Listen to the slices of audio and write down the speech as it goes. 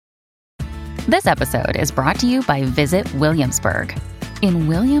This episode is brought to you by Visit Williamsburg. In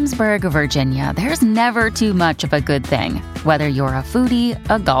Williamsburg, Virginia, there's never too much of a good thing. Whether you're a foodie,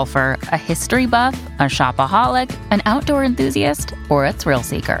 a golfer, a history buff, a shopaholic, an outdoor enthusiast, or a thrill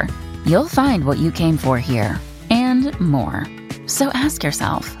seeker, you'll find what you came for here and more. So ask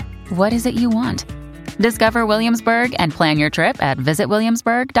yourself, what is it you want? Discover Williamsburg and plan your trip at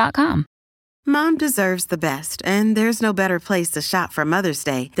visitwilliamsburg.com. Mom deserves the best, and there's no better place to shop for Mother's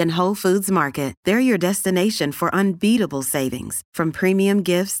Day than Whole Foods Market. They're your destination for unbeatable savings, from premium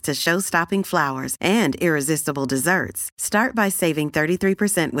gifts to show-stopping flowers and irresistible desserts. Start by saving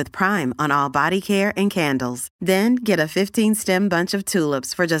 33% with Prime on all body care and candles. Then get a 15-stem bunch of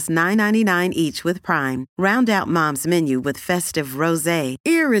tulips for just $9.99 each with Prime. Round out Mom's menu with festive rosé,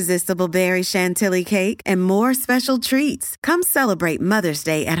 irresistible berry chantilly cake, and more special treats. Come celebrate Mother's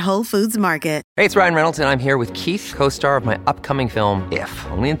Day at Whole Foods Market. Hey, it's Ryan Reynolds, and I'm here with Keith, co-star of my upcoming film, If,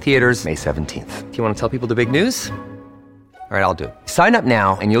 only in theaters May 17th. Do you want to tell people the big news? All right, I'll do it. Sign up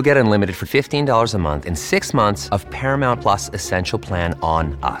now and you'll get unlimited for $15 a month and 6 months of Paramount Plus Essential Plan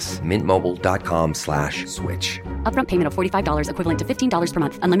on us. MintMobile.com/switch. Upfront payment of $45 equivalent to $15 per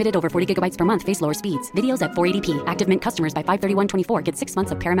month. Unlimited over 40 gigabytes per month. Face lower speeds. Videos at 480p. Active Mint customers by 531.24 get 6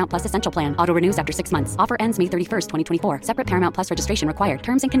 months of Paramount Plus Essential Plan. Auto renews after 6 months. Offer ends May 31st, 2024. Separate Paramount Plus registration required.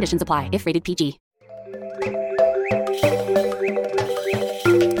 Terms and conditions apply if rated PG.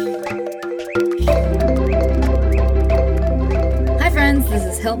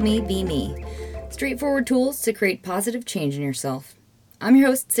 This is Help Me Be Me. Straightforward tools to create positive change in yourself. I'm your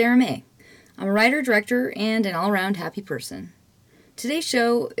host, Sarah May. I'm a writer, director, and an all-around happy person. Today's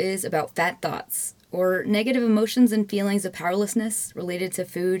show is about fat thoughts, or negative emotions and feelings of powerlessness related to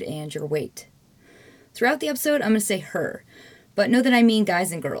food and your weight. Throughout the episode, I'm going to say her, but know that I mean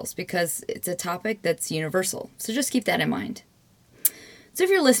guys and girls, because it's a topic that's universal, so just keep that in mind. So if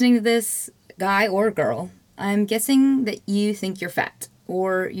you're listening to this, guy or girl, I'm guessing that you think you're fat,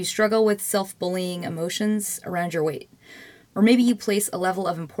 or you struggle with self-bullying emotions around your weight. Or maybe you place a level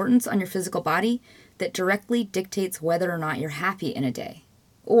of importance on your physical body that directly dictates whether or not you're happy in a day.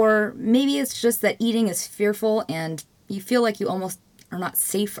 Or maybe it's just that eating is fearful and you feel like you almost are not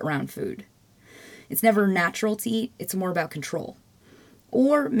safe around food. It's never natural to eat, it's more about control.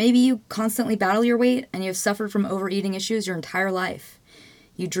 Or maybe you constantly battle your weight and you've suffered from overeating issues your entire life.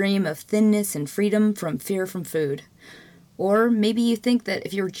 You dream of thinness and freedom from fear from food. Or maybe you think that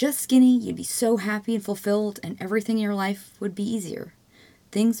if you were just skinny, you'd be so happy and fulfilled and everything in your life would be easier.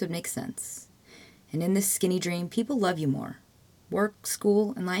 Things would make sense. And in this skinny dream, people love you more. Work,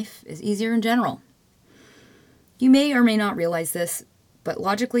 school, and life is easier in general. You may or may not realize this, but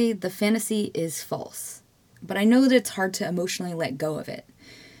logically, the fantasy is false. But I know that it's hard to emotionally let go of it.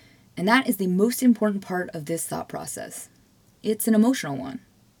 And that is the most important part of this thought process. It's an emotional one,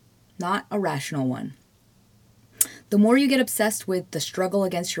 not a rational one. The more you get obsessed with the struggle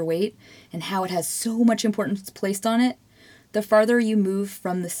against your weight and how it has so much importance placed on it, the farther you move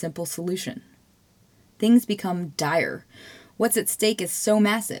from the simple solution. Things become dire. What's at stake is so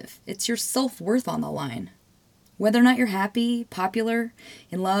massive. It's your self-worth on the line. Whether or not you're happy, popular,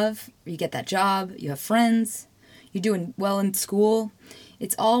 in love, you get that job, you have friends, you're doing well in school,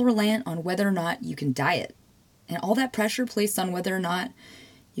 it's all reliant on whether or not you can diet. And all that pressure placed on whether or not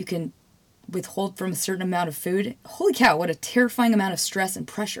you can withhold from a certain amount of food. Holy cow, what a terrifying amount of stress and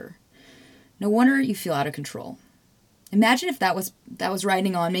pressure. No wonder you feel out of control. Imagine if that was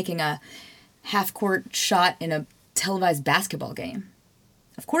riding on making a half-court shot in a televised basketball game.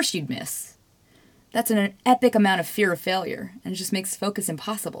 Of course you'd miss. That's an epic amount of fear of failure, and it just makes focus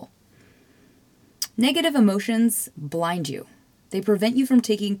impossible. Negative emotions blind you. They prevent you from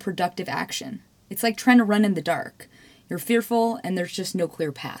taking productive action. It's like trying to run in the dark. You're fearful, and there's just no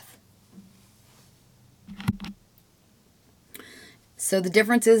clear path. So the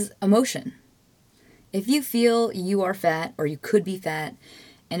difference is emotion. If you feel you are fat or you could be fat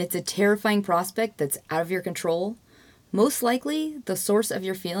and it's a terrifying prospect that's out of your control, most likely the source of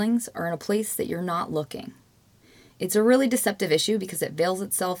your feelings are in a place that you're not looking. It's a really deceptive issue because it veils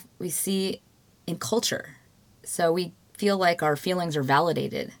itself, we see, in culture. So we feel like our feelings are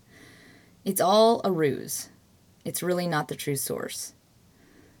validated. It's all a ruse. It's really not the true source.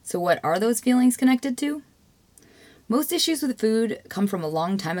 So what are those feelings connected to? Most issues with food come from a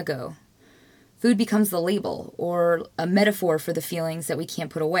long time ago. Food becomes the label or a metaphor for the feelings that we can't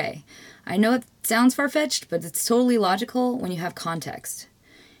put away. I know it sounds far-fetched, but it's totally logical when you have context.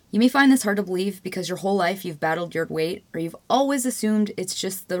 You may find this hard to believe because your whole life you've battled your weight, or you've always assumed it's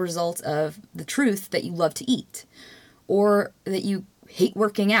just the result of the truth that you love to eat, or that you hate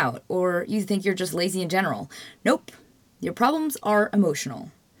working out, or you think you're just lazy in general. Nope. Your problems are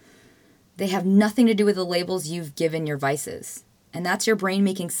emotional. They have nothing to do with the labels you've given your vices. And that's your brain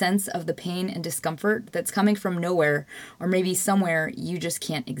making sense of the pain and discomfort that's coming from nowhere, or maybe somewhere you just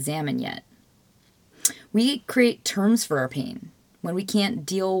can't examine yet. We create terms for our pain when we can't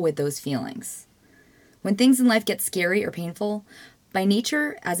deal with those feelings. When things in life get scary or painful, by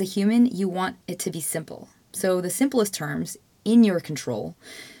nature, as a human, you want it to be simple. So the simplest terms, in your control,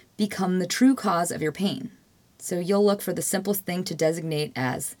 become the true cause of your pain. So you'll look for the simplest thing to designate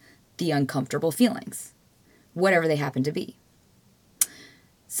as the uncomfortable feelings, whatever they happen to be.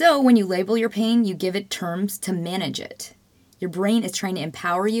 So when you label your pain, you give it terms to manage it. Your brain is trying to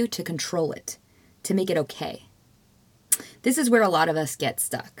empower you to control it, to make it okay. This is where a lot of us get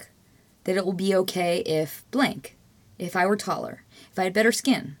stuck. That it will be okay if blank, if I were taller, if I had better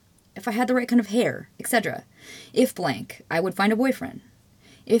skin, if I had the right kind of hair, etc. If blank, I would find a boyfriend.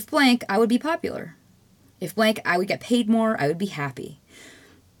 If blank, I would be popular. If blank, I would get paid more, I would be happy.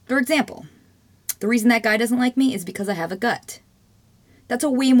 For example, the reason that guy doesn't like me is because I have a gut. That's a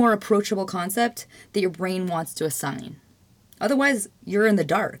way more approachable concept that your brain wants to assign. Otherwise, you're in the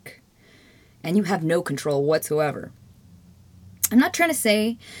dark, and you have no control whatsoever. I'm not trying to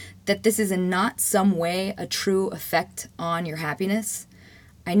say that this is in not some way a true effect on your happiness.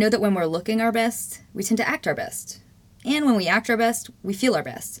 I know that when we're looking our best, we tend to act our best. And when we act our best, we feel our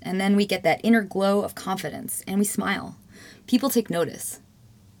best. And then we get that inner glow of confidence, and we smile. People take notice.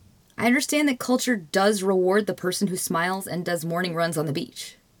 I understand that culture does reward the person who smiles and does morning runs on the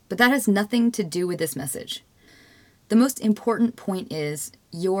beach, but that has nothing to do with this message. The most important point is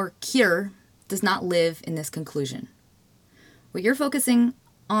your cure does not live in this conclusion. What you're focusing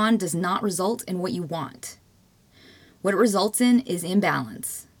on does not result in what you want. What it results in is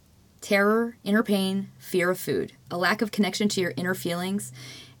imbalance, terror, inner pain, fear of food, a lack of connection to your inner feelings,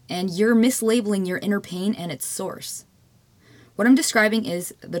 and you're mislabeling your inner pain and its source. What I'm describing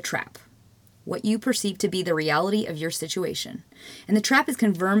is the trap, what you perceive to be the reality of your situation. And the trap is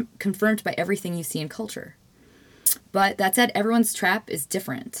confirmed by everything you see in culture. But that said, everyone's trap is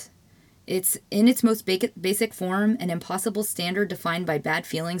different. It's in its most basic form an impossible standard defined by bad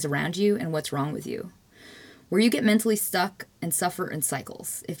feelings around you and what's wrong with you, where you get mentally stuck and suffer in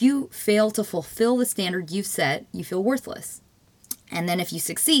cycles. If you fail to fulfill the standard you've set, you feel worthless. And then if you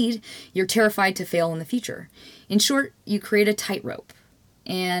succeed, you're terrified to fail in the future. In short, you create a tightrope.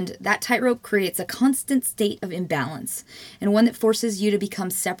 And that tightrope creates a constant state of imbalance, and one that forces you to become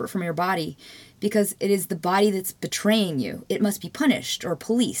separate from your body because it is the body that's betraying you. It must be punished or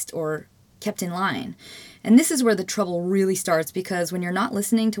policed or kept in line. And this is where the trouble really starts, because when you're not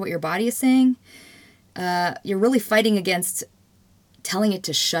listening to what your body is saying, you're really fighting against telling it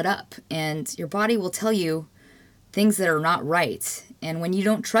to shut up. And your body will tell you things that are not right. And when you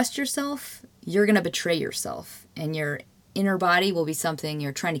don't trust yourself, you're going to betray yourself. And your inner body will be something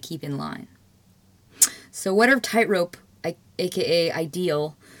you're trying to keep in line. So whatever tightrope, aka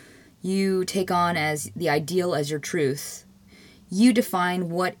ideal, you take on as the ideal as your truth, you define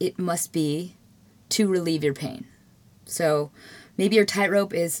what it must be to relieve your pain. So maybe your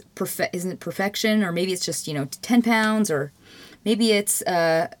tightrope isn't perfection, or maybe it's just 10 pounds, or maybe it's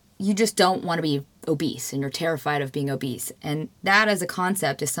you just don't want to be obese and you're terrified of being obese. And that as a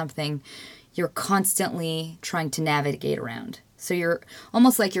concept is something you're constantly trying to navigate around. So you're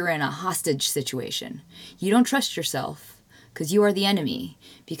almost like you're in a hostage situation. You don't trust yourself because you are the enemy,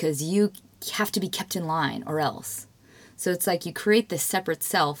 because you have to be kept in line or else. So it's like you create this separate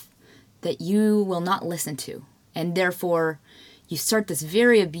self that you will not listen to. And therefore, you start this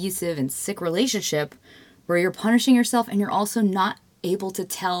very abusive and sick relationship where you're punishing yourself and you're also not able to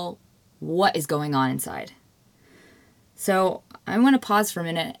tell what is going on inside. So I want to pause for a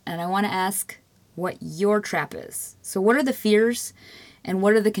minute and I want to ask what your trap is. So what are the fears and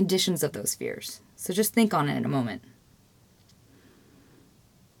what are the conditions of those fears? So just think on it in a moment.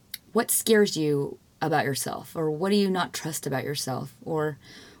 What scares you about yourself? Or what do you not trust about yourself? Or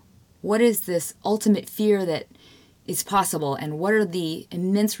what is this ultimate fear that is possible, and what are the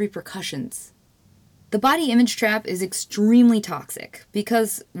immense repercussions? The body image trap is extremely toxic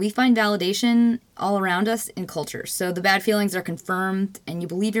because we find validation all around us in culture. So the bad feelings are confirmed and you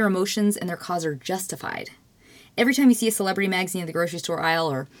believe your emotions and their cause are justified. Every time you see a celebrity magazine at the grocery store aisle,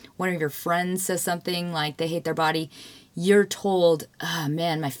 or one of your friends says something like they hate their body, you're told, oh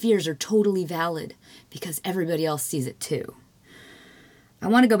man, my fears are totally valid because everybody else sees it too. I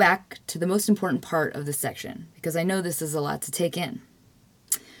want to go back to the most important part of this section because I know this is a lot to take in.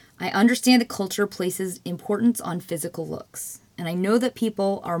 I understand that culture places importance on physical looks, and I know that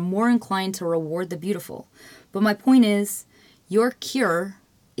people are more inclined to reward the beautiful. But my point is, your cure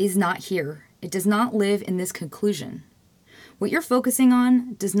is not here. It does not live in this conclusion. What you're focusing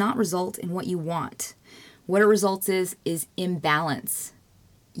on does not result in what you want. What it results is imbalance.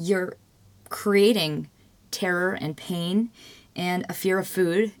 You're creating terror and pain and a fear of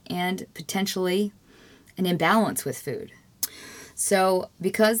food and potentially an imbalance with food. So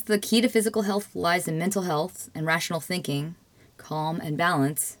because the key to physical health lies in mental health and rational thinking, calm and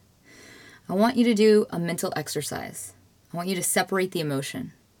balance, I want you to do a mental exercise. I want you to separate the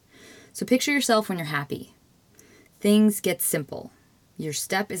emotion. So picture yourself when you're happy. Things get simple. Your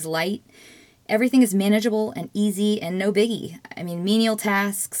step is light. Everything is manageable and easy and no biggie. I mean, menial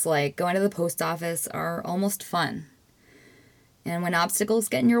tasks like going to the post office are almost fun. And when obstacles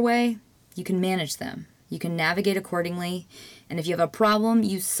get in your way, you can manage them. You can navigate accordingly. And if you have a problem,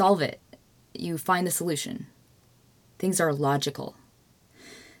 you solve it. You find the solution. Things are logical.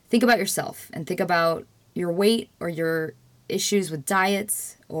 Think about yourself and think about your weight or your issues with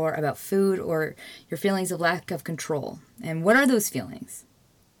diets or about food or your feelings of lack of control. And what are those feelings?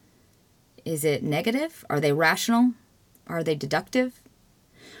 Is it negative? Are they rational? Are they deductive?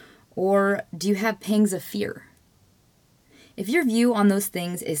 Or do you have pangs of fear? If your view on those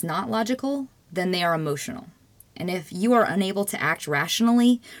things is not logical, then they are emotional. And if you are unable to act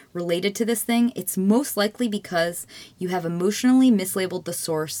rationally related to this thing, it's most likely because you have emotionally mislabeled the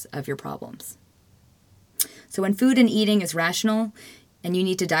source of your problems. So when food and eating is rational and you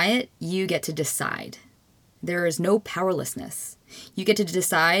need to diet, you get to decide. There is no powerlessness. You get to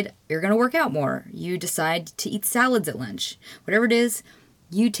decide you're going to work out more. You decide to eat salads at lunch. Whatever it is,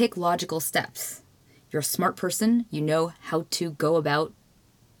 you take logical steps. You're a smart person. You know how to go about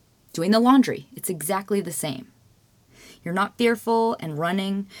doing the laundry. It's exactly the same. You're not fearful and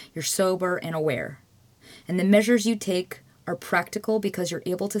running. You're sober and aware. And the measures you take are practical because you're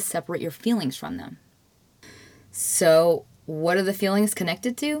able to separate your feelings from them. So, what are the feelings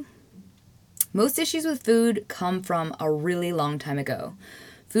connected to? Most issues with food come from a really long time ago.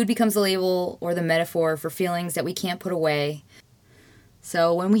 Food becomes the label or the metaphor for feelings that we can't put away.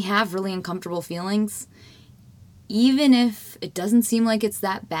 So when we have really uncomfortable feelings, even if it doesn't seem like it's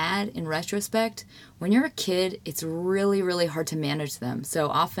that bad in retrospect, when you're a kid, it's really, really hard to manage them. So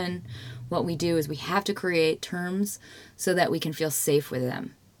often what we do is we have to create terms so that we can feel safe with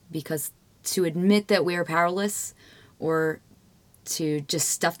them. Because to admit that we are powerless or to just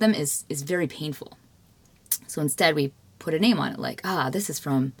stuff them is very painful. So instead we put a name on it like, this is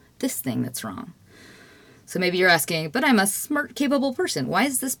from this thing that's wrong. So maybe you're asking, but I'm a smart, capable person. Why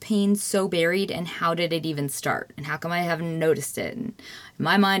is this pain so buried and how did it even start? And how come I haven't noticed it? And in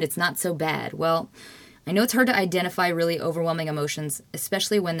my mind, it's not so bad. Well, I know it's hard to identify really overwhelming emotions,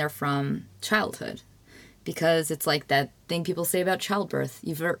 especially when they're from childhood, because it's like that thing people say about childbirth.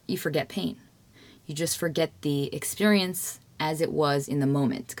 You forget pain. You just forget the experience as it was in the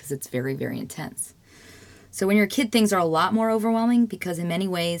moment because it's very, very intense. So when you're a kid, things are a lot more overwhelming because in many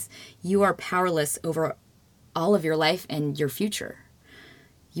ways you are powerless over all of your life and your future.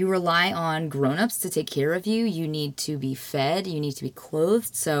 You rely on grown-ups to take care of you. You need to be fed. You need to be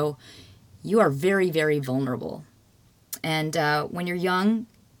clothed. So you are very, very vulnerable. And when you're young,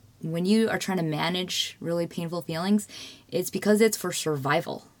 when you are trying to manage really painful feelings, it's because it's for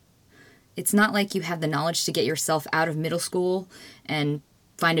survival. It's not like you have the knowledge to get yourself out of middle school and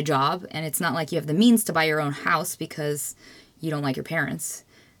find a job. And it's not like you have the means to buy your own house because you don't like your parents.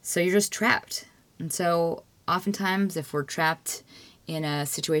 So you're just trapped. And so oftentimes, if we're trapped in a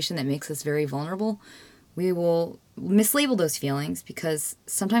situation that makes us very vulnerable, we will mislabel those feelings because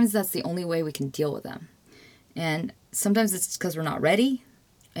sometimes that's the only way we can deal with them. And sometimes it's because we're not ready,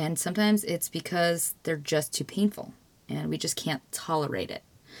 and sometimes it's because they're just too painful, and we just can't tolerate it.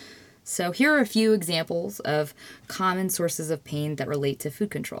 So here are a few examples of common sources of pain that relate to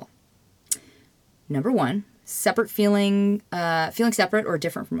food control. Number one, feeling separate or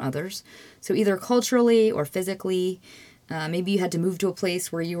different from others. So either culturally or physically, maybe you had to move to a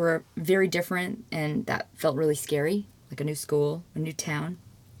place where you were very different and that felt really scary, like a new school, a new town.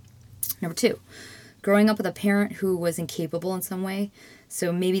 Number two, growing up with a parent who was incapable in some way.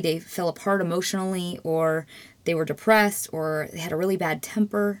 So maybe they fell apart emotionally, or they were depressed, or they had a really bad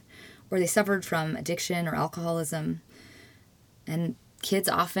temper, or they suffered from addiction or alcoholism. And kids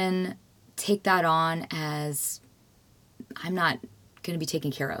often take that on as, I'm not going to be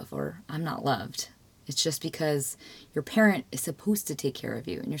taken care of, or I'm not loved. It's just because your parent is supposed to take care of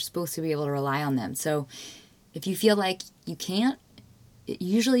you and you're supposed to be able to rely on them. So if you feel like you can't, it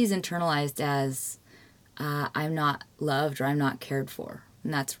usually is internalized as I'm not loved or I'm not cared for.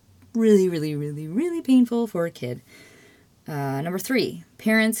 And that's really, really, really, really painful for a kid. Number three,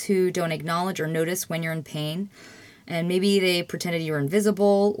 parents who don't acknowledge or notice when you're in pain. And maybe they pretended you were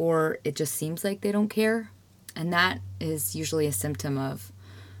invisible, or it just seems like they don't care. And that is usually a symptom of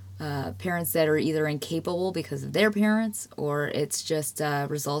parents that are either incapable because of their parents, or it's just a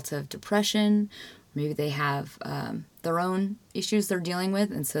result of depression. Maybe they have their own issues they're dealing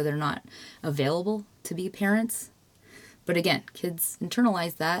with, and so they're not available to be parents. But again, kids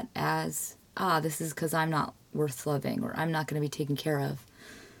internalize that as, this is because I'm not worth loving, or I'm not going to be taken care of.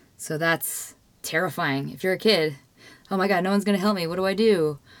 So that's terrifying. If you're a kid, oh my God, no one's going to help me. What do I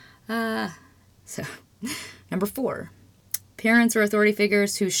do? So number 4, parents or authority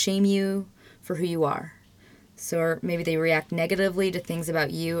figures who shame you for who you are. So maybe they react negatively to things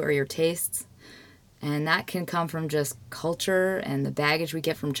about you or your tastes. And that can come from just culture and the baggage we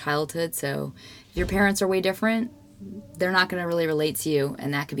get from childhood. So if your parents are way different, they're not going to really relate to you,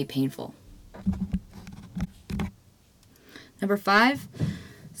 and that could be painful. Number 5,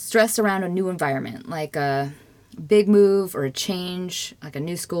 stress around a new environment, like a big move or a change, like a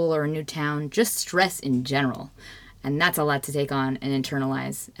new school or a new town, just stress in general. And that's a lot to take on and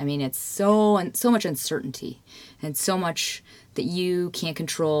internalize. I mean, it's so much uncertainty and so much that you can't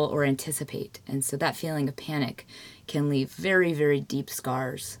control or anticipate. And so that feeling of panic can leave very, very deep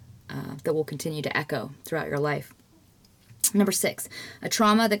scars that will continue to echo throughout your life. Number 6, a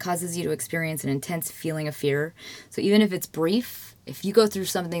trauma that causes you to experience an intense feeling of fear. So even if it's brief, if you go through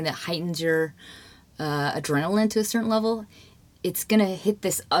something that heightens your adrenaline to a certain level, it's going to hit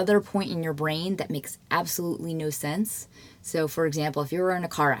this other point in your brain that makes absolutely no sense. So, for example, if you were in a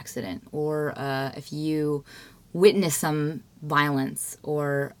car accident, or if you witness some violence,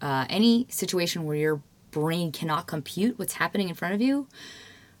 or any situation where your brain cannot compute what's happening in front of you,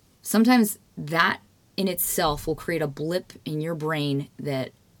 sometimes that in itself will create a blip in your brain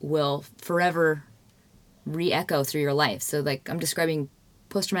that will forever re-echo through your life. So, like, I'm describing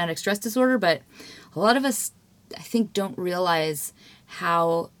post-traumatic stress disorder, but a lot of us, I think, don't realize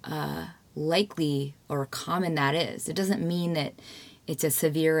how likely or common that is. It doesn't mean that it's as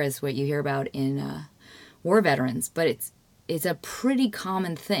severe as what you hear about in war veterans, but it's a pretty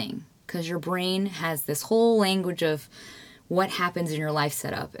common thing, because your brain has this whole language of what happens in your life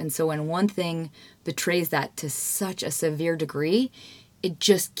set up. And so when one thing betrays that to such a severe degree, it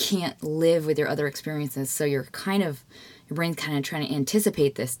just can't live with your other experiences. So your brain's kind of trying to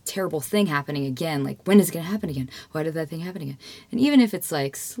anticipate this terrible thing happening again. Like, when is it going to happen again? Why did that thing happen again? And even if it's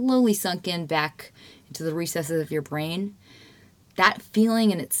like slowly sunk in back into the recesses of your brain, that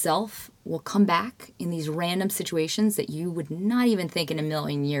feeling in itself will come back in these random situations that you would not even think in a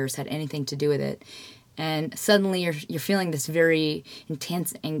million years had anything to do with it. And suddenly you're feeling this very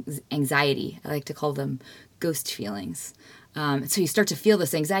intense anxiety. I like to call them ghost feelings. So you start to feel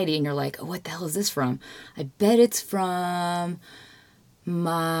this anxiety, and you're like, oh, what the hell is this from? I bet it's from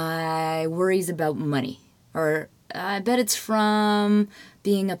my worries about money. Or I bet it's from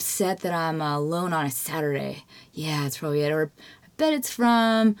being upset that I'm alone on a Saturday. Yeah, that's probably it. Or I bet it's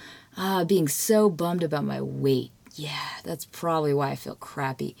from being so bummed about my weight. Yeah, that's probably why I feel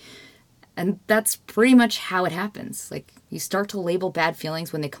crappy. And that's pretty much how it happens. Like, you start to label bad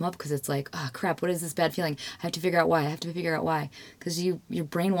feelings when they come up, because it's like, oh, crap, what is this bad feeling? I have to figure out why. Because your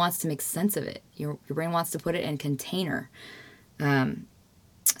brain wants to make sense of it. Your brain wants to put it in a container.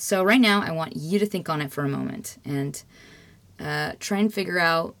 So right now, I want you to think on it for a moment and try and figure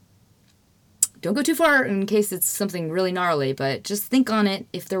out, don't go too far in case it's something really gnarly, but just think on it.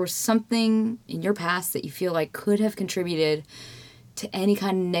 If there was something in your past that you feel like could have contributed to any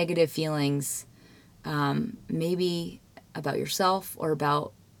kind of negative feelings, maybe about yourself, or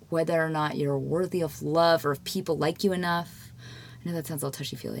about whether or not you're worthy of love, or if people like you enough. I know that sounds all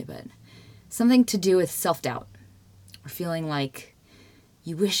touchy-feely, but something to do with self-doubt, or feeling like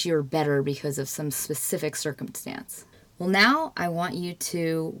you wish you were better because of some specific circumstance. Well, now I want you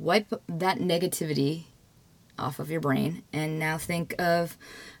to wipe that negativity off of your brain, and now think of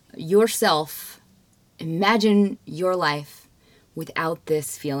yourself. Imagine your life without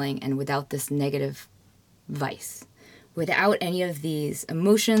this feeling and without this negative vice, without any of these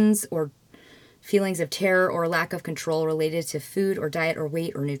emotions or feelings of terror or lack of control related to food or diet or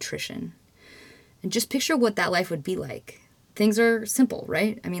weight or nutrition. And just picture what that life would be like. Things are simple,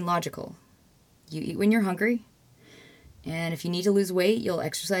 right? I mean, logical. You eat when you're hungry, and if you need to lose weight, you'll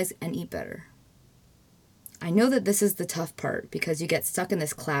exercise and eat better. I know that this is the tough part, because you get stuck in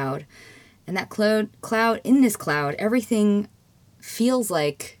this cloud, and that in this cloud, everything feels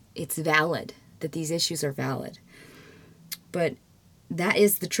like it's valid, that these issues are valid. But that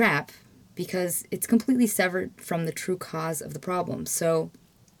is the trap, because it's completely severed from the true cause of the problem. So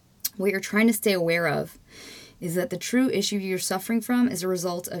what you're trying to stay aware of is that the true issue you're suffering from is a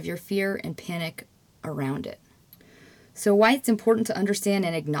result of your fear and panic around it. So why it's important to understand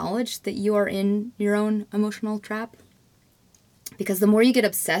and acknowledge that you are in your own emotional trap? Because the more you get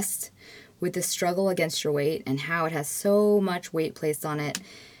obsessed with the struggle against your weight and how it has so much weight placed on it,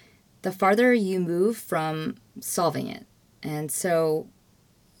 the farther you move from solving it. And so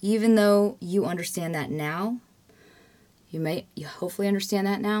even though you understand that now, you hopefully understand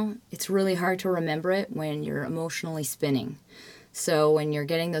that now, it's really hard to remember it when you're emotionally spinning. So when you're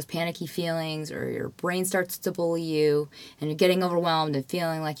getting those panicky feelings or your brain starts to bully you and you're getting overwhelmed and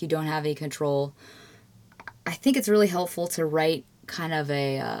feeling like you don't have any control, I think it's really helpful to write kind of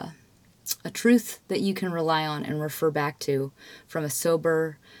a truth that you can rely on and refer back to from a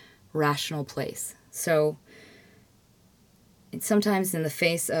sober, rational place. So sometimes in the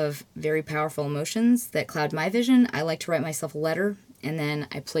face of very powerful emotions that cloud my vision, I like to write myself a letter and then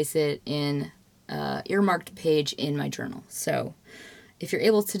I place it in an earmarked page in my journal. So if you're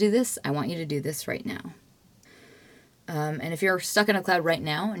able to do this, I want you to do this right now. And if you're stuck in a cloud right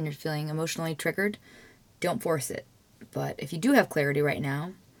now and you're feeling emotionally triggered, don't force it. But if you do have clarity right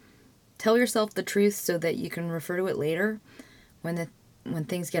now, tell yourself the truth so that you can refer to it later when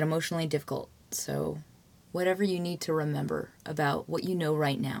things get emotionally difficult. So whatever you need to remember about what you know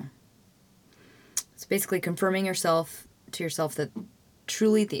right now. It's basically confirming to yourself that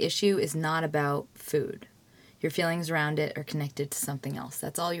truly the issue is not about food. Your feelings around it are connected to something else.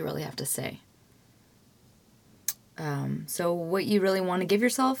 That's all you really have to say. So what you really want to give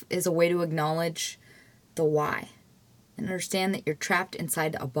yourself is a way to acknowledge the why and understand that you're trapped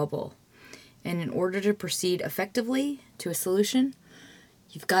inside a bubble. And in order to proceed effectively to a solution,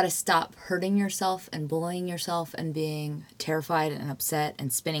 you've got to stop hurting yourself and bullying yourself and being terrified and upset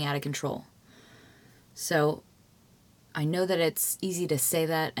and spinning out of control. So I know that it's easy to say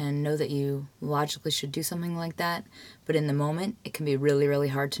that and know that you logically should do something like that, but in the moment, it can be really, really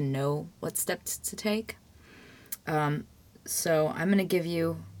hard to know what steps to take. So I'm going to give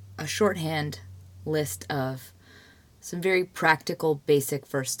you a shorthand list of some very practical, basic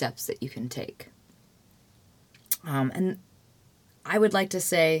first steps that you can take. And I would like to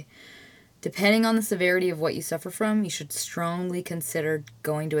say, depending on the severity of what you suffer from, you should strongly consider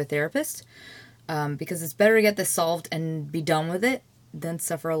going to a therapist, because it's better to get this solved and be done with it than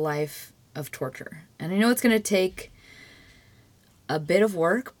suffer a life of torture. And I know it's going to take a bit of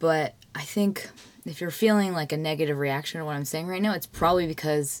work, but I think if you're feeling like a negative reaction to what I'm saying right now, it's probably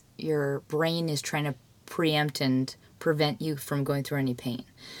because your brain is trying to preempt and prevent you from going through any pain.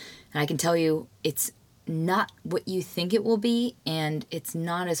 And I can tell you, it's not what you think it will be, and it's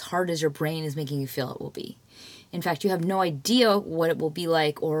not as hard as your brain is making you feel it will be. In fact, you have no idea what it will be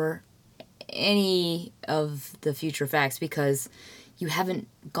like or any of the future facts because you haven't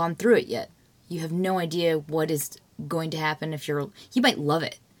gone through it yet. You have no idea what is going to happen you might love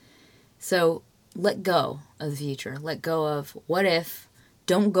it. So let go of the future. Let go of what if.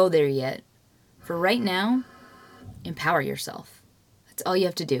 Don't go there yet. For right now, empower yourself. That's all you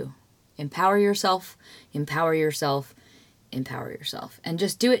have to do. Empower yourself, empower yourself, empower yourself. And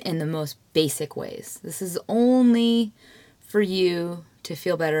just do it in the most basic ways. This is only for you to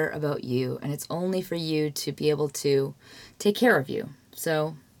feel better about you, and it's only for you to be able to take care of you.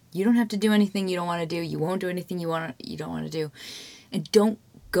 So you don't have to do anything you don't want to do. You won't do anything you don't want to do. And don't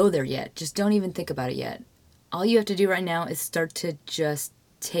go there yet. Just don't even think about it yet. All you have to do right now is start to just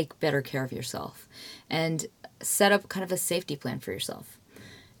take better care of yourself and set up kind of a safety plan for yourself.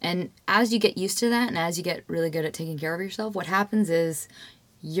 And as you get used to that and as you get really good at taking care of yourself, what happens is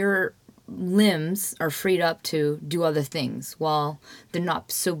your limbs are freed up to do other things while they're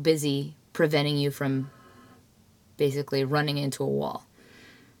not so busy preventing you from basically running into a wall.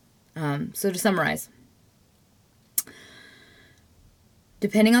 So to summarize,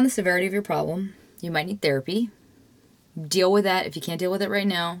 depending on the severity of your problem, you might need therapy. Deal with that. If you can't deal with it right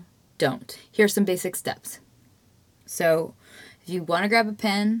now, don't. Here are some basic steps. So if you want to grab a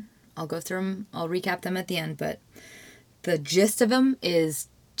pen, I'll go through them. I'll recap them at the end, but the gist of them is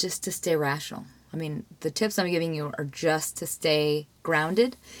just to stay rational. I mean, the tips I'm giving you are just to stay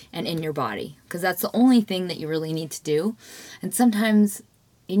grounded and in your body, because that's the only thing that you really need to do. And sometimes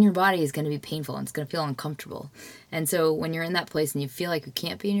in your body is going to be painful and it's going to feel uncomfortable. And so when you're in that place and you feel like you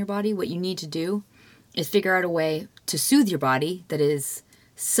can't be in your body, what you need to do is figure out a way to soothe your body that is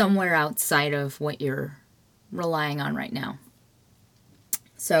somewhere outside of what you're relying on right now.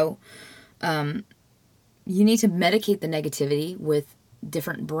 So you need to medicate the negativity with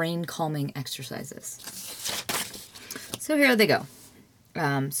different brain calming exercises. So here they go.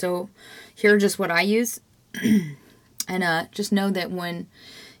 So here are just what I use. And just know that when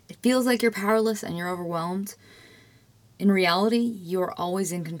it feels like you're powerless and you're overwhelmed, in reality, you're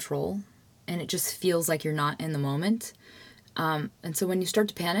always in control. And it just feels like you're not in the moment. And so when you start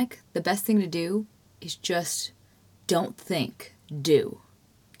to panic, the best thing to do is just don't think, do.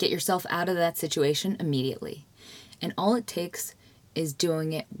 Get yourself out of that situation immediately. And all it takes is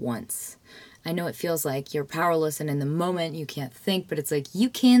doing it once. I know it feels like you're powerless and in the moment you can't think, but it's like you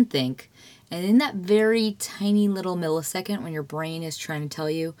can think. And in that very tiny little millisecond when your brain is trying to tell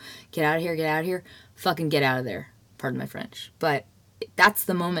you, get out of here, fucking get out of there. Pardon my French. But that's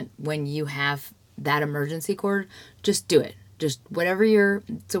the moment when you have that emergency cord. Just do it. Just whatever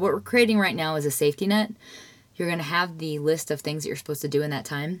so what we're creating right now is a safety net. You're going to have the list of things that you're supposed to do in that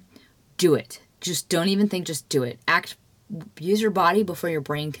time. Do it. Just don't even think, just do it. Use your body before your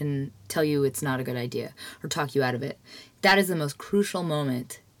brain can tell you it's not a good idea or talk you out of it. That is the most crucial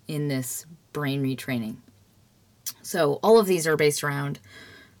moment in this brain retraining. So all of these are based around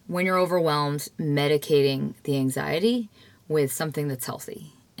when you're overwhelmed, medicating the anxiety with something that's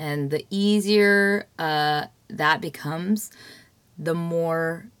healthy. And the easier that becomes, the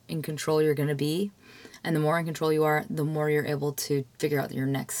more in control you're going to be. And the more in control you are, the more you're able to figure out your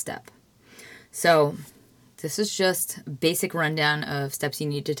next step. So this is just a basic rundown of steps you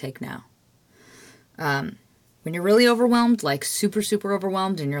need to take now. When you're really overwhelmed, like super, super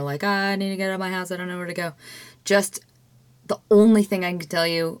overwhelmed, and you're like, I need to get out of my house, I don't know where to go. Just the only thing I can tell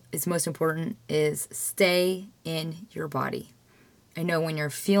you is most important is stay in your body. I know when you're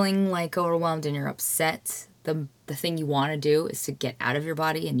feeling like overwhelmed and you're upset, the thing you want to do is to get out of your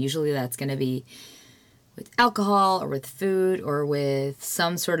body, and usually that's going to be with alcohol or with food or with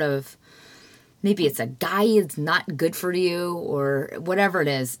some sort of, maybe it's a guy that's not good for you or whatever it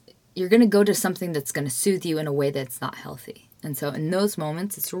is. You're going to go to something that's going to soothe you in a way that's not healthy. And so in those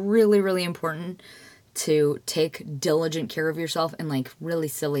moments, it's really, really important to take diligent care of yourself in like really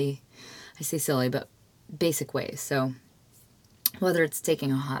silly, I say silly, but basic ways. So whether it's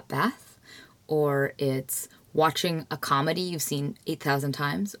taking a hot bath or it's watching a comedy you've seen 8,000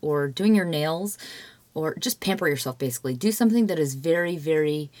 times or doing your nails or just pamper yourself basically. Do something that is very,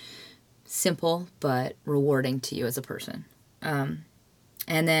 very simple but rewarding to you as a person.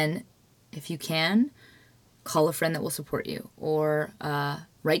 And then if you can, call a friend that will support you or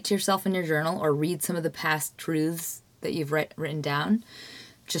write to yourself in your journal or read some of the past truths that you've written down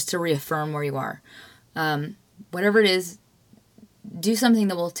just to reaffirm where you are. Whatever it is, do something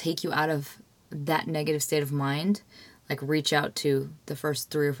that will take you out of that negative state of mind. Like reach out to the first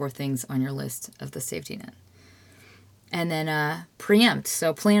 3 or 4 things on your list of the safety net. And then preempt,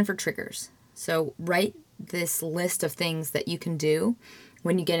 so plan for triggers. So write this list of things that you can do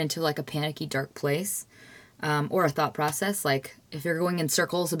when you get into like a panicky, dark place or a thought process. Like if you're going in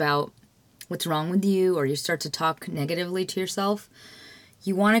circles about what's wrong with you or you start to talk negatively to yourself,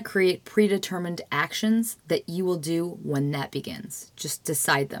 you want to create predetermined actions that you will do when that begins. Just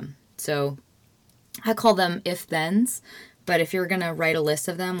decide them. So I call them if-thens, but if you're going to write a list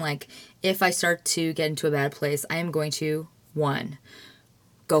of them, like if I start to get into a bad place, I am going to 1,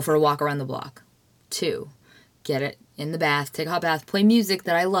 go for a walk around the block. 2, get it in the bath, take a hot bath, play music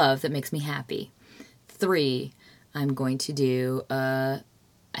that I love that makes me happy. 3, I'm going to do a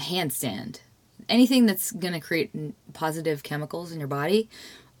handstand. Anything that's going to create positive chemicals in your body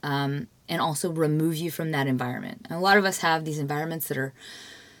and also remove you from that environment. And a lot of us have these environments that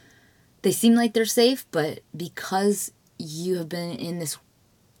they seem like they're safe, but because you have been in this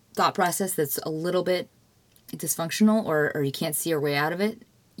thought process that's a little bit dysfunctional or you can't see your way out of it,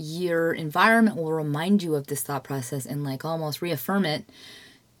 your environment will remind you of this thought process and like almost reaffirm it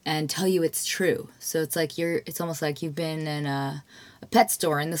and tell you it's true. So it's like it's almost like you've been in a pet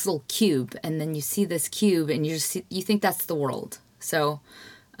store in this little cube, and then you see this cube and you think that's the world. So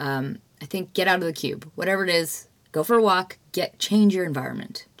I think get out of the cube. Whatever it is, go for a walk, change your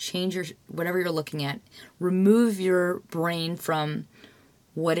environment, change whatever you're looking at, remove your brain from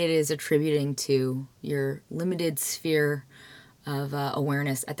what it is attributing to your limited sphere of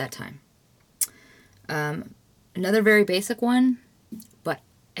awareness at that time. Another very basic one, but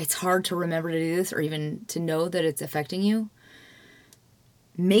it's hard to remember to do this or even to know that it's affecting you.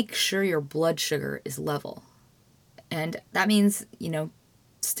 Make sure your blood sugar is level. And that means,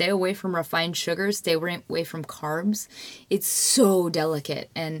 stay away from refined sugars, stay away from carbs. It's so delicate,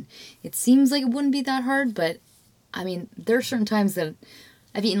 and it seems like it wouldn't be that hard, but I mean, there are certain times that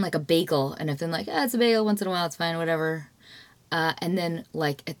I've eaten like a bagel, and I've been like, it's a bagel once in a while, it's fine, whatever. And then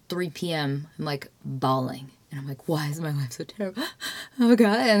like at 3 p.m., I'm like bawling, and I'm like, why is my life so terrible? Oh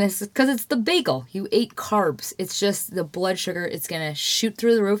God, and it's because it's the bagel. You ate carbs. It's just the blood sugar, it's going to shoot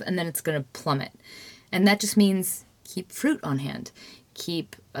through the roof, and then it's going to plummet. And that just means keep fruit on hand.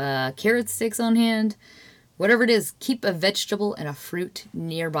 Keep carrot sticks on hand, whatever it is, keep a vegetable and a fruit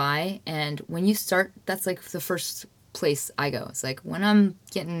nearby. And when you start, that's like the first place I go. It's like when I'm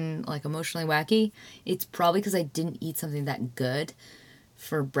getting like emotionally wacky, it's probably because I didn't eat something that good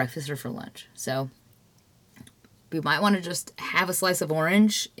for breakfast or for lunch. So we might want to just have a slice of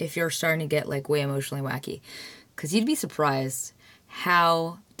orange if you're starting to get like way emotionally wacky, because you'd be surprised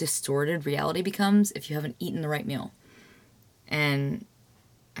how distorted reality becomes if you haven't eaten the right meal. And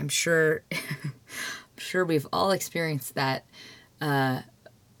I'm sure we've all experienced that late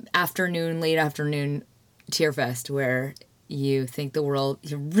afternoon tear fest where you think the world,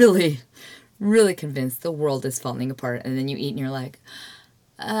 you're really, really convinced the world is falling apart, and then you eat and you're like,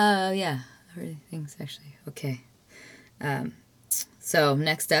 yeah, everything's actually okay. So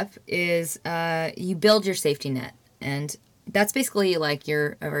next step is you build your safety net, and that's basically like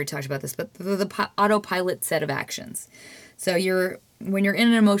I've already talked about this, but the autopilot set of actions. So when you're in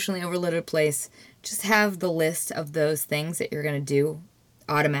an emotionally overloaded place, just have the list of those things that you're going to do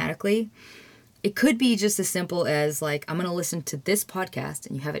automatically. It could be just as simple as like, I'm going to listen to this podcast,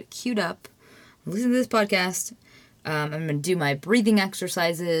 and you have it queued up. Listen to this podcast. I'm going to do my breathing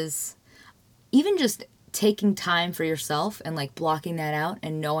exercises. Even just taking time for yourself and like blocking that out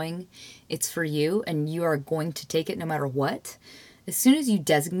and knowing it's for you and you are going to take it no matter what. As soon as you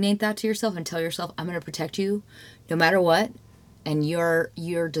designate that to yourself and tell yourself, I'm going to protect you no matter what, and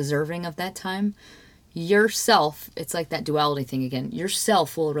you're deserving of that time, yourself, it's like that duality thing again,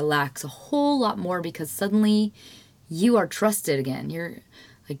 yourself will relax a whole lot more because suddenly you are trusted again. You're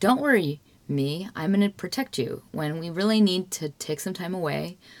like, don't worry me, I'm going to protect you. When we really need to take some time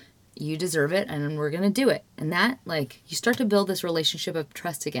away, you deserve it, and we're going to do it. And that, like, you start to build this relationship of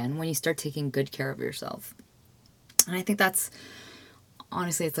trust again when you start taking good care of yourself. And I think that's,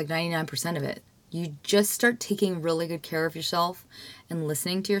 honestly, it's like 99% of it. You just start taking really good care of yourself and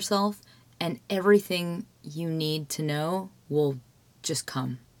listening to yourself, and everything you need to know will just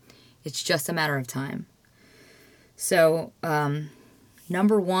come. It's just a matter of time. So,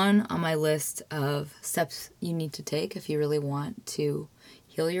 number one on my list of steps you need to take if you really want to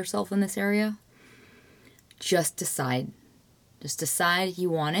heal yourself in this area, just decide. Just decide you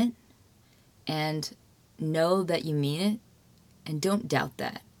want it, and know that you mean it, and don't doubt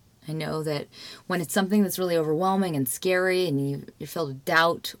that. I know that when it's something that's really overwhelming and scary and you're filled with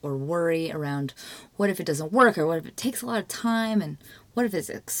doubt or worry around what if it doesn't work, or what if it takes a lot of time, and what if it's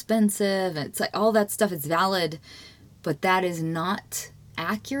expensive, and it's like all that stuff is valid, but that is not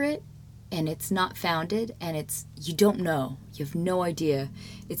accurate, and it's not founded, and you don't know. You have no idea.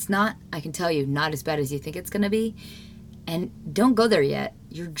 It's not, I can tell you, not as bad as you think it's going to be, and don't go there yet.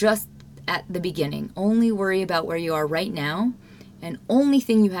 You're just at the beginning. Only worry about where you are right now. And only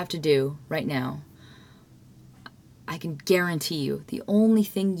thing you have to do right now, I can guarantee you, the only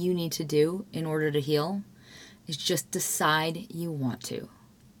thing you need to do in order to heal is just decide you want to.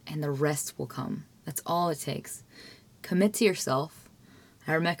 And the rest will come. That's all it takes. Commit to yourself.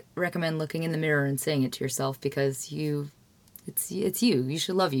 I recommend looking in the mirror and saying it to yourself, because it's you. You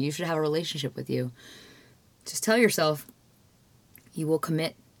should love you. You should have a relationship with you. Just tell yourself you will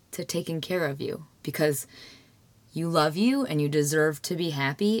commit to taking care of you, because you love you and you deserve to be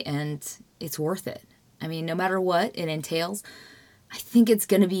happy, and it's worth it. I mean, no matter what it entails, I think it's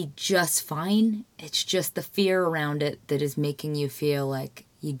going to be just fine. It's just the fear around it that is making you feel like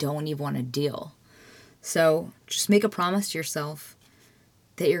you don't even want to deal. So just make a promise to yourself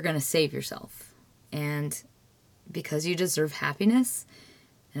that you're going to save yourself. And because you deserve happiness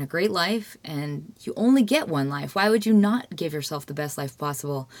and a great life, and you only get one life, why would you not give yourself the best life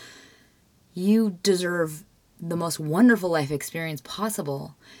possible? You deserve the most wonderful life experience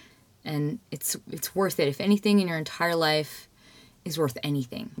possible, and it's worth it. If anything in your entire life is worth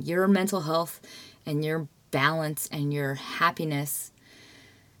anything, your mental health and your balance and your happiness,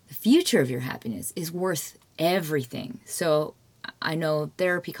 the future of your happiness is worth everything. So I know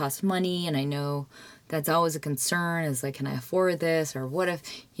therapy costs money, and I know that's always a concern, is like, can I afford this, or what if,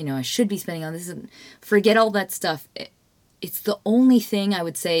 I should be spending on this, and forget all that stuff. It's the only thing I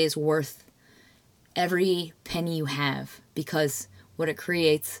would say is worth every penny you have, because what it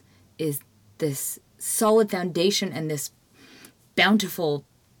creates is this solid foundation and this bountiful,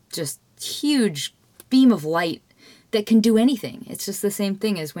 just huge beam of light that can do anything. It's just the same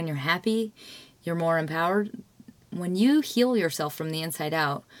thing as when you're happy, you're more empowered. When you heal yourself from the inside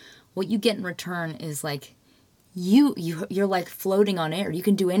out, what you get in return is like you're like floating on air. You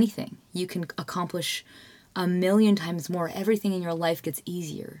can do anything. You can accomplish 1,000,000 times more. Everything in your life gets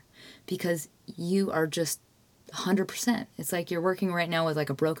easier because you are just 100%. It's like you're working right now with like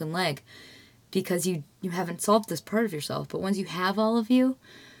a broken leg because you haven't solved this part of yourself. But once you have all of you,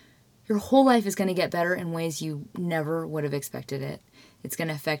 your whole life is going to get better in ways you never would have expected it. It's going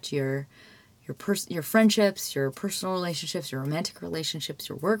to affect your your friendships, your personal relationships, your romantic relationships,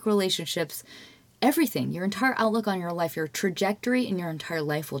 your work relationships, everything, your entire outlook on your life, your trajectory in your entire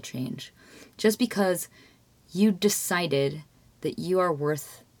life will change. Just because you decided that you are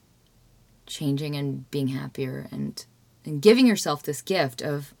worth changing and being happier and giving yourself this gift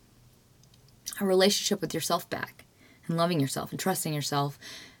of a relationship with yourself back and loving yourself and trusting yourself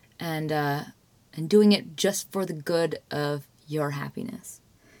and doing it just for the good of your happiness.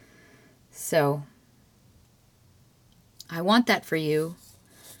 So I want that for you.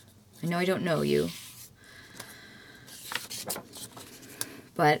 I know I don't know you,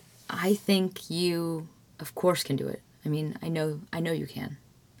 but I think you, of course, can do it. I mean, I know you can.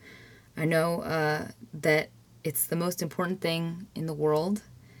 I know that it's the most important thing in the world,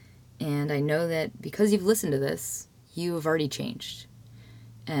 and I know that because you've listened to this, you have already changed.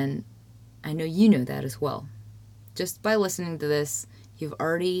 And I know you know that as well. Just by listening to this, you've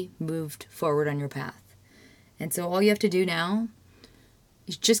already moved forward on your path. And so all you have to do now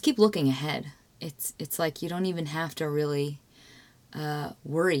is just keep looking ahead. It's like you don't even have to really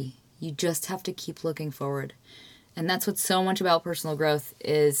worry. You just have to keep looking forward. And that's what's so much about personal growth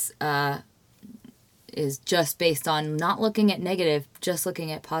is just based on not looking at negative, just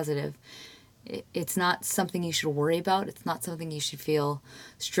looking at positive. It's not something you should worry about. It's not something you should feel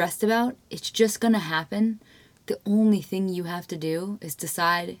stressed about. It's just going to happen. The only thing you have to do is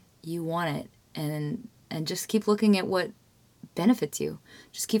decide you want it and just keep looking at what benefits you.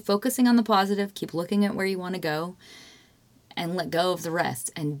 Just keep focusing on the positive, keep looking at where you want to go, and let go of the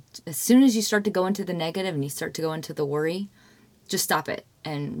rest. And as soon as you start to go into the negative and you start to go into the worry, just stop it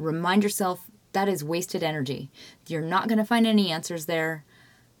and remind yourself that is wasted energy. You're not going to find any answers there.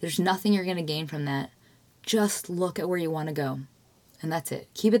 There's nothing you're going to gain from that. Just look at where you want to go. And that's it.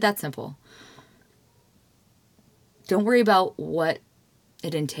 Keep it that simple. Don't worry about what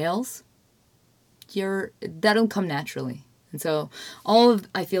it entails. That'll come naturally. And so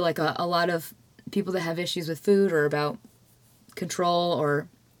I feel like a lot of people that have issues with food or about control, or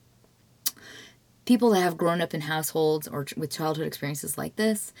people that have grown up in households or with childhood experiences like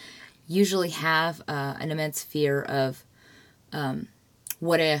this, usually have an immense fear of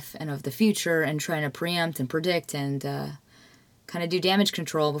what if and of the future and trying to preempt and predict and kind of do damage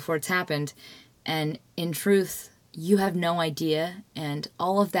control before it's happened. And in truth, you have no idea, and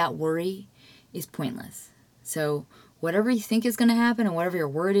all of that worry is pointless. So whatever you think is going to happen and whatever you're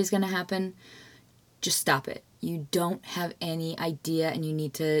worried is going to happen, just stop it. You don't have any idea, and you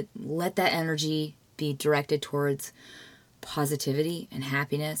need to let that energy be directed towards positivity and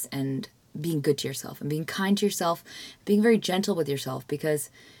happiness and being good to yourself and being kind to yourself, being very gentle with yourself, because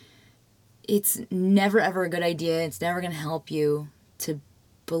it's never ever a good idea. It's never going to help you to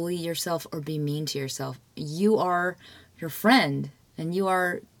bully yourself or be mean to yourself. You are your friend, and you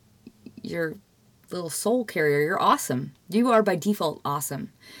are your little soul carrier. You're awesome. You are by default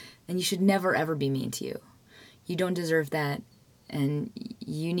awesome, and you should never ever be mean to you. You don't deserve that, and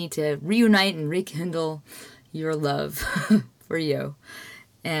you need to reunite and rekindle your love for you.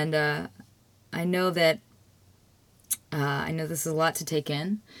 And I know that this is a lot to take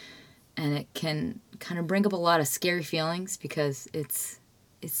in, and it can kind of bring up a lot of scary feelings, because it's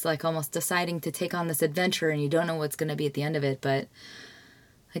like almost deciding to take on this adventure and you don't know what's going to be at the end of it. But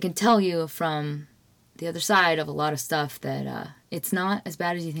I can tell you from the other side of a lot of stuff that it's not as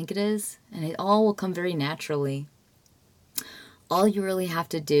bad as you think it is, and it all will come very naturally. All you really have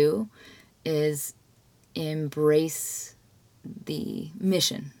to do is embrace the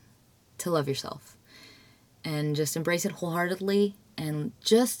mission to love yourself, and just embrace it wholeheartedly, and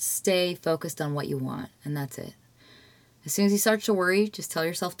just stay focused on what you want, and that's it. As soon as you start to worry, just tell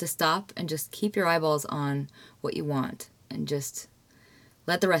yourself to stop and just keep your eyeballs on what you want, and just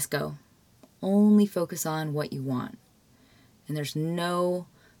let the rest go. Only focus on what you want. And there's no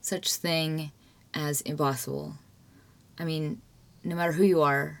such thing as impossible. I mean, no matter who you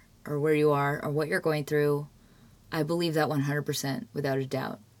are, or where you are, or what you're going through, I believe that 100% without a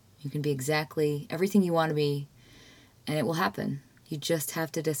doubt. You can be exactly everything you want to be, and it will happen. You just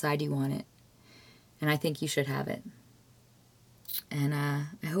have to decide you want it. And I think you should have it. And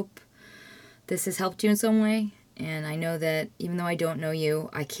I hope this has helped you in some way. And I know that even though I don't know you,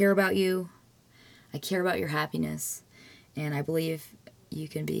 I care about you. I care about your happiness. And I believe you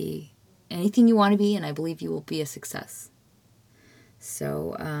can be anything you want to be, and I believe you will be a success.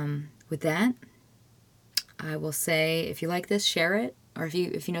 So with that, I will say, if you like this, share it. Or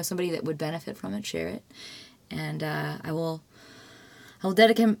if you know somebody that would benefit from it, share it. And I will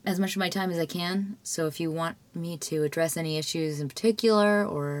dedicate as much of my time as I can. So if you want me to address any issues in particular,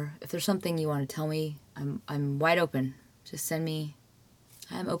 or if there's something you want to tell me, I'm wide open. Just send me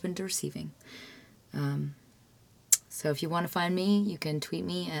I'm open to receiving. So if you want to find me, you can tweet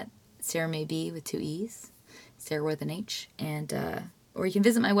me at Sarah May B with 2 E's, Sarah with an H, and or you can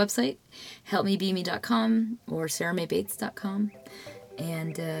visit my website, helpmebeme.com or sarahmaybates.com.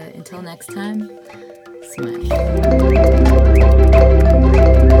 And until next time, smile.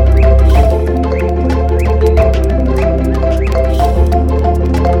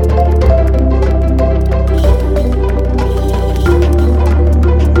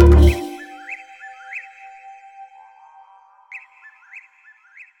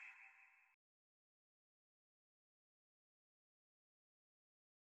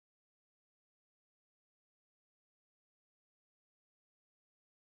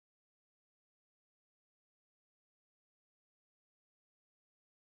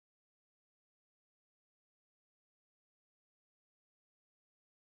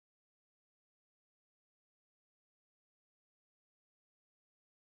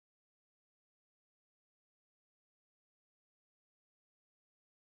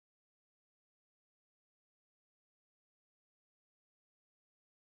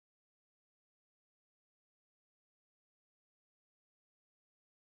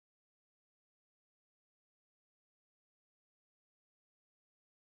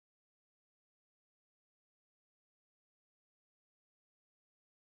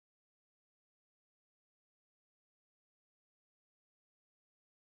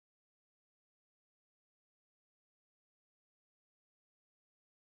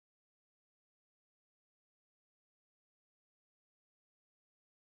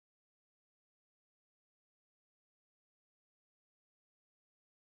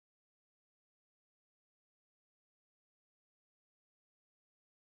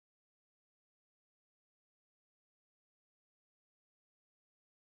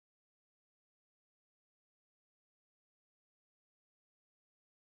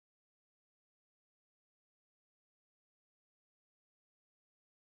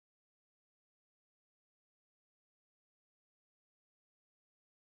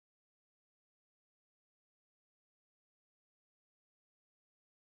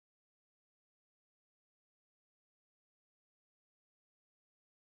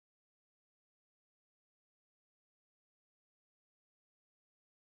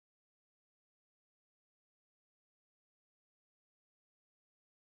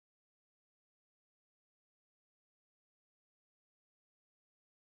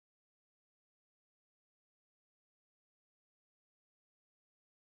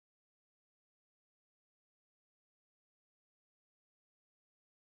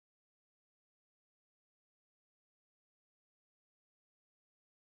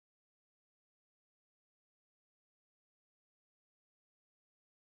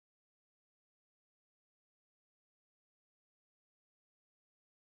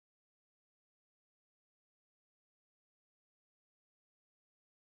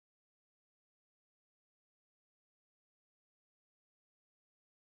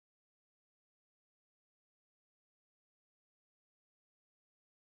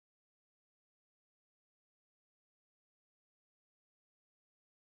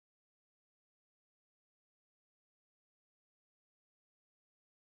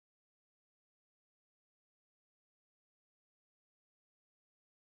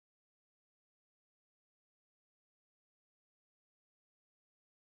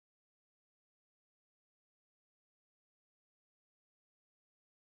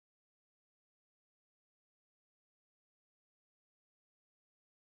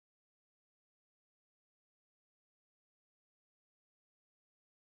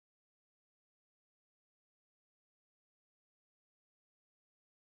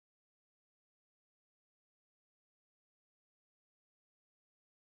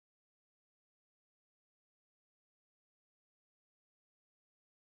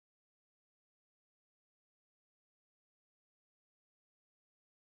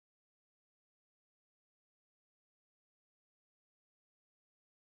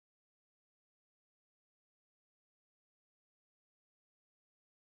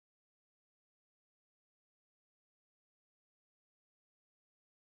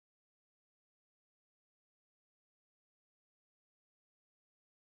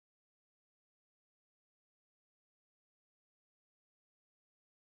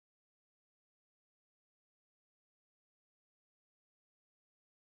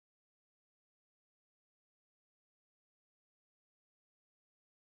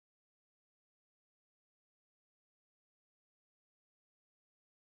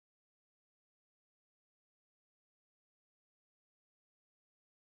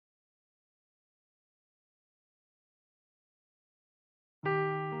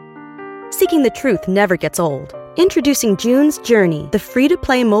 Seeking the truth never gets old. Introducing June's Journey, the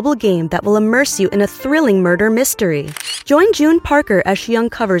free-to-play mobile game that will immerse you in a thrilling murder mystery. Join June Parker as she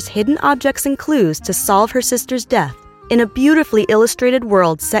uncovers hidden objects and clues to solve her sister's death in a beautifully illustrated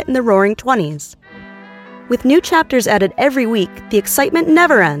world set in the Roaring '20s. With new chapters added every week, the excitement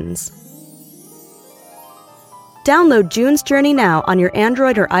never ends. Download June's Journey now on your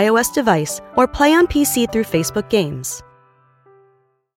Android or iOS device, or play on PC through Facebook Games.